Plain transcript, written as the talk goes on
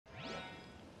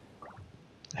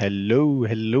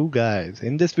Hello guys.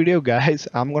 In this video guys,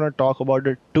 I'm gonna talk about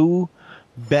the two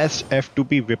best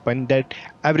F2P weapon that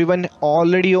everyone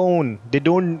already own. They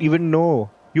don't even know.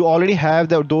 You already have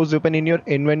those weapon in your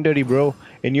inventory, bro,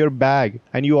 in your bag,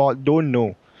 and you all don't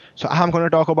know. So I'm gonna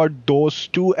talk about those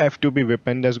two F2P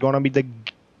weapon. That's gonna be the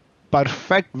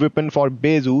perfect weapon for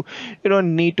Baizhu. You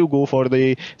don't need to go for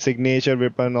the signature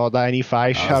weapon or the any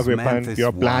 5-star weapon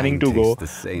you're planning to go.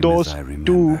 Those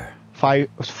two five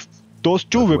those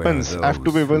two weapons,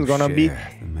 F2 weapons, gonna be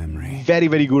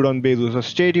very good on Baizhu. So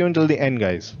stay tuned till the end,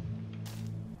 guys.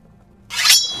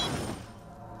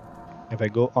 If I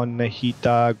go on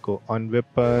Nahita, go on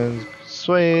weapons,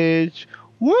 switch.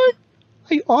 What?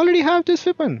 I already have this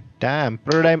weapon. Damn,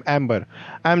 prototype Amber.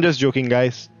 I'm just joking,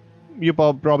 guys. You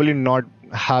probably not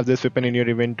have this weapon in your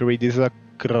inventory. This is a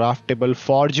craftable,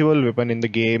 forgeable weapon in the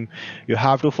game. You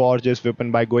have to forge this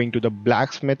weapon by going to the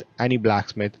blacksmith, any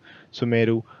blacksmith,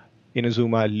 Sumeru,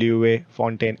 Inazuma, Liyue,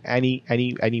 Fontaine,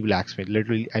 any blacksmith,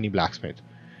 literally any blacksmith.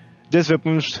 This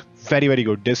weapon is very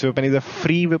good. This weapon is a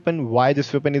free weapon. Why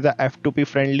this weapon is a F2P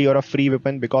friendly or a free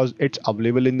weapon? Because it's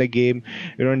available in the game.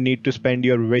 You don't need to spend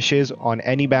your wishes on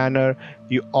any banner.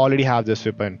 You already have this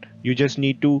weapon. You just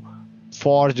need to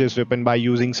forge this weapon by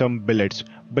using some billets.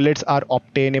 Billets are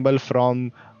obtainable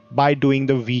from by killing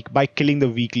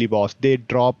the weekly boss. They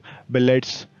drop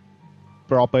billets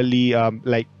properly,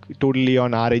 like totally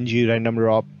on RNG random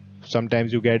drop.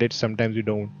 Sometimes you get it, sometimes you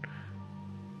don't.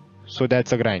 So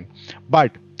that's a grind.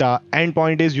 But the end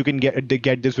point is you can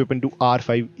get this weapon to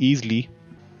R5 easily.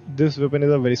 This weapon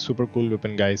is a very super cool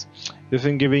weapon, guys. This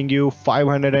is giving you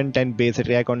 510 base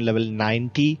attack on level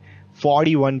 90,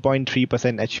 41.3%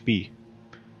 HP.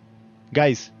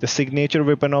 Guys, the signature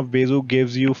weapon of Baizhu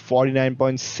gives you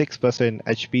 49.6%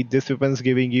 HP. This weapon is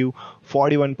giving you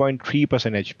 41.3%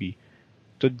 HP.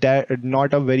 So that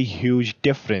not a very huge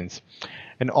difference.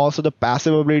 And also the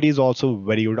passive ability is also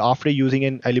very good. After using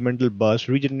an elemental burst,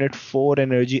 regenerate 4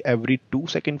 energy every 2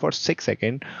 seconds for 6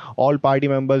 seconds. All party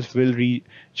members will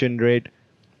regenerate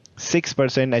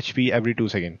 6% HP every 2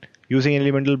 seconds. Using an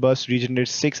elemental burst, regenerate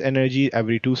 6 energy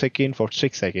every 2 seconds for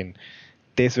 6 seconds.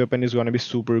 This weapon is gonna be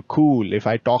super cool. If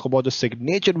I talk about the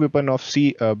signature weapon of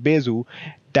Baizhu,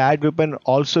 that weapon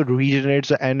also regenerates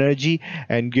the energy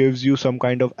and gives you some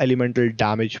kind of elemental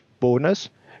damage bonus.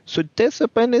 So this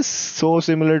weapon is so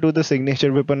similar to the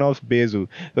signature weapon of Baizhu.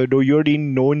 So you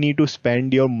no need to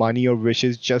spend your money or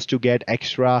wishes just to get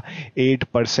extra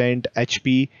 8%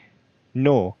 HP.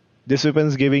 No, this weapon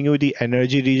is giving you the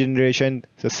energy regeneration,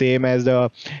 the same as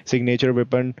the signature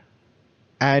weapon,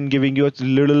 and giving you a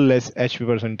little less HP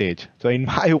percentage. So in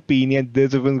my opinion,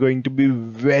 this weapon is going to be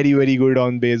very good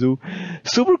on Baizhu.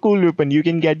 Super cool weapon. You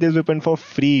can get this weapon for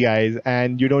free, guys,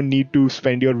 and you don't need to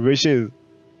spend your wishes.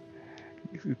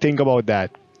 Think about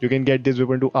that. You can get this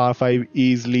weapon to R5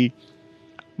 easily.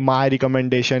 My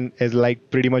recommendation is like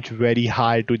pretty much very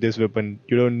high to this weapon.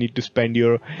 You don't need to spend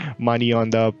your money on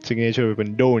the signature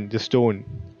weapon. Don't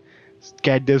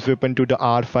get this weapon to the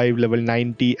R5 level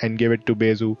 90 and give it to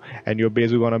Baizhu, and your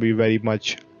Baizhu gonna be very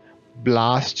much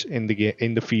blast in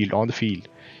the field.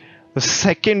 The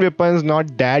second weapon is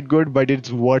not that good, but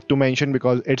it's worth to mention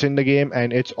because it's in the game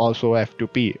and it's also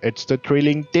F2P. It's the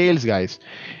Thrilling Tales, guys.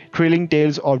 Thrilling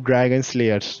Tales of Dragon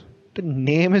Slayers. The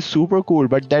name is super cool,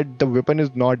 but the weapon is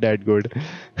not that good.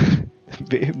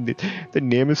 The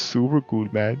name is super cool,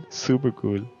 man. Super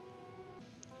cool.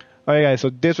 Alright guys, so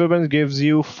this weapon gives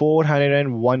you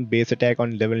 401 base attack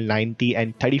on level 90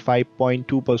 and 35.2%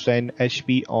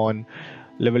 HP on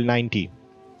level 90.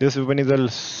 This weapon is a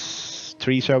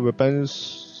 3-star weapon,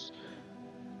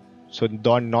 so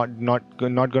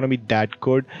not gonna be that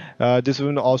good. This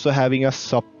weapon also having a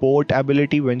support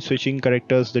ability when switching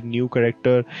characters. The new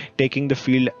character taking the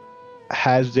field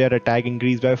has their attack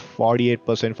increased by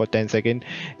 48% for 10 seconds.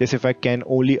 This effect can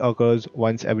only occurs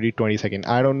once every 20 seconds.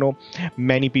 I don't know,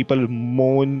 many people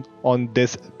moan on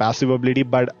this passive ability,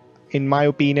 but in my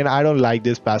opinion, I don't like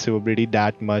this passive ability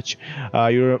that much.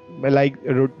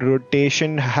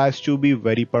 Rotation has to be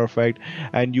very perfect,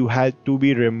 and you have to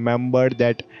be remembered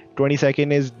that 20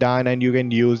 seconds is done and you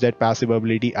can use that passive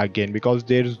ability again, because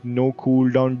there's no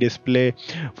cooldown display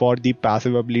for the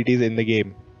passive abilities in the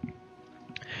game.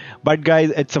 But guys,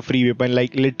 it's a free weapon.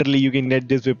 Like literally you can get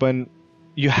this weapon.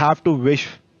 You have to wish,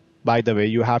 by the way,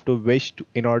 you have to wish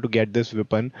in order to get this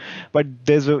weapon. But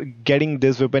getting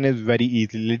this weapon is very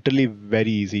easy, literally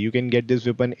very easy. You can get this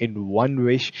weapon in one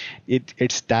wish.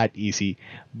 It's that easy.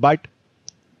 But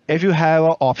if you have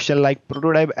an option like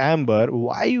prototype Amber,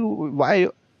 why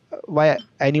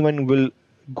anyone will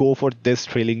go for this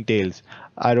Thrilling Tales?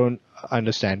 I don't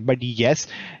understand. But yes,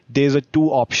 there's a two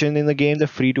option in the game. The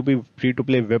free to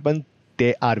play weapon,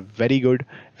 they are very good.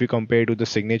 If you compare to the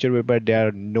signature weapon, they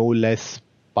are no less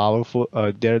powerful.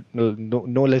 They're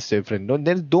no less different.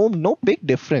 There's no big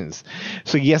difference.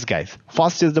 So yes, guys,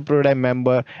 first is the prototype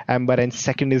Amber, and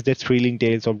second is the Thrilling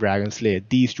Tales of Dragon Slayer.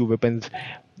 These two weapons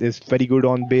is very good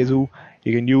on Baizhu.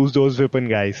 You can use those weapon,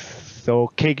 guys. So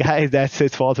okay, guys, that's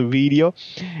it for the video.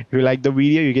 If you like the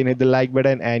video, you can hit the like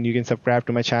button and you can subscribe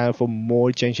to my channel for more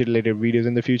Genshin related videos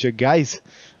in the future, guys.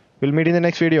 We'll meet in the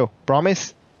next video,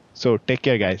 promise. So take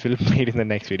care, guys. We'll meet in the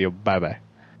next video. Bye bye.